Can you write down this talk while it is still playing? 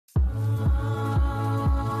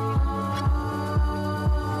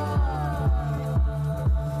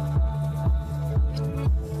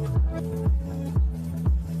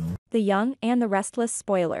The Young and the Restless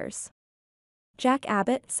spoilers. Jack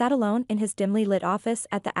Abbott sat alone in his dimly lit office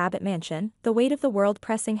at the Abbott mansion, the weight of the world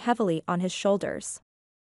pressing heavily on his shoulders.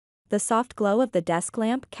 The soft glow of the desk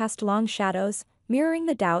lamp cast long shadows, mirroring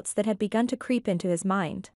the doubts that had begun to creep into his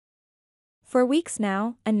mind. For weeks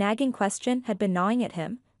now, a nagging question had been gnawing at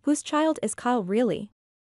him: whose child is Kyle really?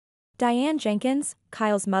 Diane Jenkins,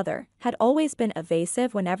 Kyle's mother, had always been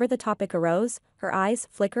evasive whenever the topic arose, her eyes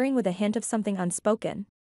flickering with a hint of something unspoken.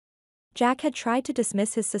 Jack had tried to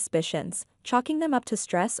dismiss his suspicions, chalking them up to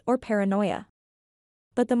stress or paranoia.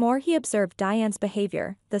 But the more he observed Diane's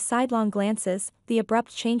behavior, the sidelong glances, the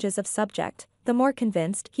abrupt changes of subject, the more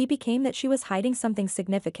convinced he became that she was hiding something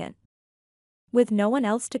significant. With no one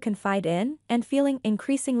else to confide in, and feeling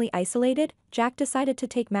increasingly isolated, Jack decided to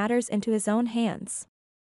take matters into his own hands.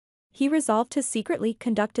 He resolved to secretly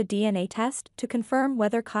conduct a DNA test to confirm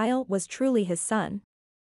whether Kyle was truly his son.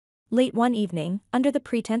 Late one evening, under the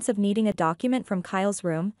pretense of needing a document from Kyle's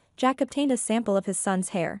room, Jack obtained a sample of his son's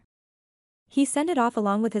hair. He sent it off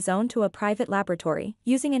along with his own to a private laboratory,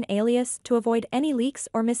 using an alias to avoid any leaks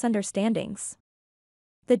or misunderstandings.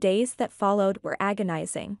 The days that followed were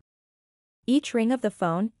agonizing. Each ring of the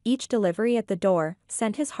phone, each delivery at the door,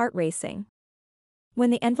 sent his heart racing.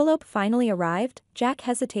 When the envelope finally arrived, Jack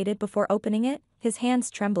hesitated before opening it, his hands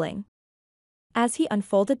trembling. As he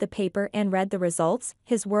unfolded the paper and read the results,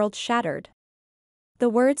 his world shattered. The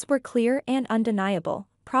words were clear and undeniable: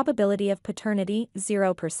 probability of paternity,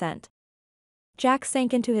 0%. Jack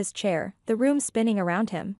sank into his chair, the room spinning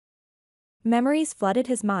around him. Memories flooded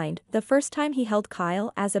his mind, the first time he held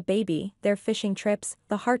Kyle as a baby, their fishing trips,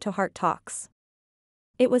 the heart-to-heart talks.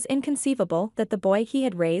 It was inconceivable that the boy he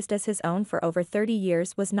had raised as his own for over 30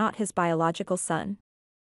 years was not his biological son.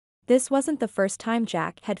 This wasn't the first time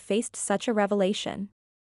Jack had faced such a revelation.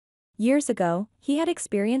 Years ago, he had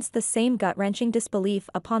experienced the same gut-wrenching disbelief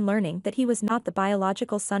upon learning that he was not the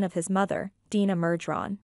biological son of his mother, Dina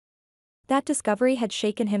Merdron. That discovery had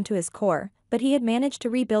shaken him to his core, but he had managed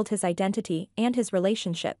to rebuild his identity and his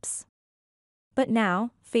relationships. But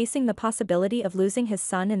now, facing the possibility of losing his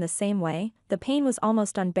son in the same way, the pain was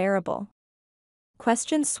almost unbearable.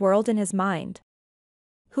 Questions swirled in his mind.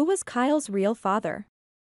 Who was Kyle's real father?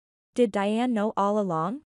 Did Diane know all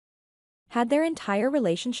along? Had their entire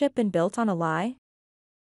relationship been built on a lie?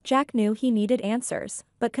 Jack knew he needed answers,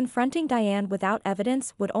 but confronting Diane without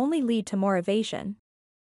evidence would only lead to more evasion.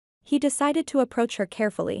 He decided to approach her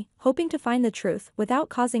carefully, hoping to find the truth without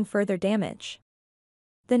causing further damage.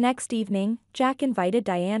 The next evening, Jack invited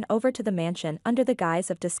Diane over to the mansion under the guise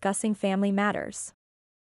of discussing family matters.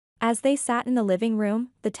 As they sat in the living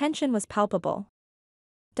room, the tension was palpable.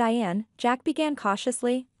 Diane, Jack began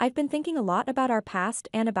cautiously, I've been thinking a lot about our past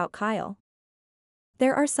and about Kyle.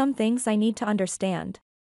 There are some things I need to understand.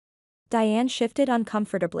 Diane shifted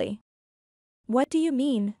uncomfortably. What do you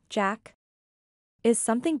mean, Jack? Is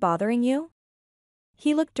something bothering you?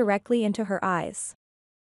 He looked directly into her eyes.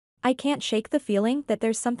 I can't shake the feeling that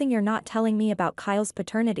there's something you're not telling me about Kyle's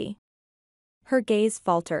paternity. Her gaze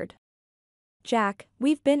faltered. Jack,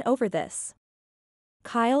 we've been over this.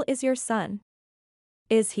 Kyle is your son.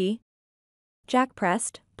 Is he? Jack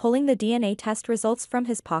pressed, pulling the DNA test results from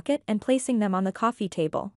his pocket and placing them on the coffee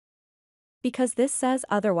table. Because this says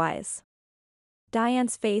otherwise.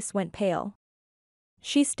 Diane's face went pale.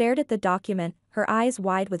 She stared at the document, her eyes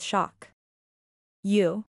wide with shock.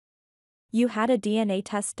 You had a DNA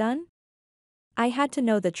test done? I had to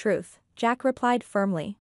know the truth, Jack replied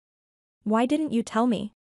firmly. Why didn't you tell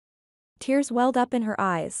me? Tears welled up in her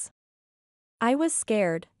eyes. I was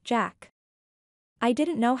scared, Jack. I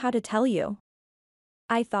didn't know how to tell you.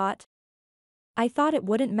 I thought it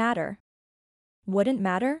wouldn't matter. Wouldn't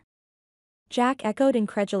matter? Jack echoed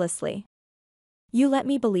incredulously. You let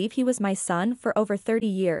me believe he was my son for over 30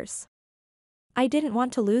 years. I didn't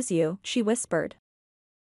want to lose you, she whispered.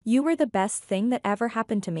 You were the best thing that ever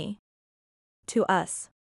happened to me. To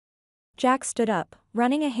us. Jack stood up,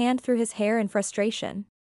 running a hand through his hair in frustration.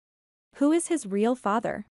 Who is his real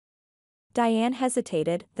father? Diane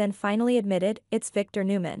hesitated, then finally admitted, it's Victor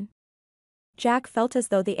Newman. Jack felt as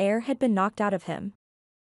though the air had been knocked out of him.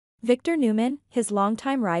 Victor Newman, his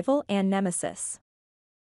longtime rival and nemesis.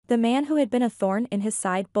 The man who had been a thorn in his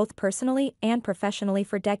side both personally and professionally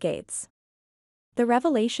for decades. The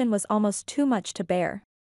revelation was almost too much to bear.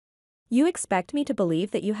 You expect me to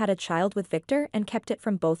believe that you had a child with Victor and kept it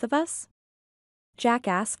from both of us? Jack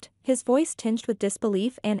asked, his voice tinged with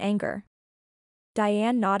disbelief and anger.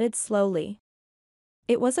 Diane nodded slowly.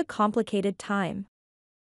 It was a complicated time.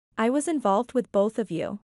 I was involved with both of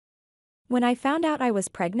you. When I found out I was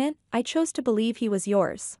pregnant, I chose to believe he was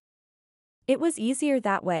yours. It was easier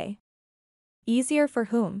that way. Easier for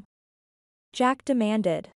whom? Jack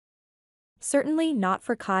demanded. Certainly not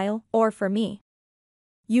for Kyle or for me.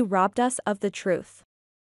 You robbed us of the truth.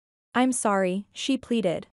 I'm sorry, she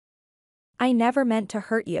pleaded. I never meant to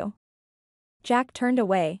hurt you. Jack turned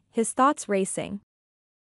away, his thoughts racing.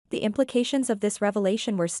 The implications of this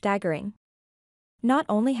revelation were staggering. Not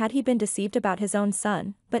only had he been deceived about his own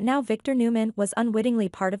son, but now Victor Newman was unwittingly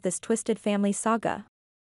part of this twisted family saga.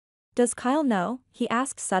 Does Kyle know? He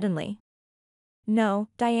asked suddenly. No,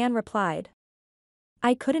 Diane replied.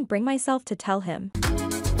 I couldn't bring myself to tell him.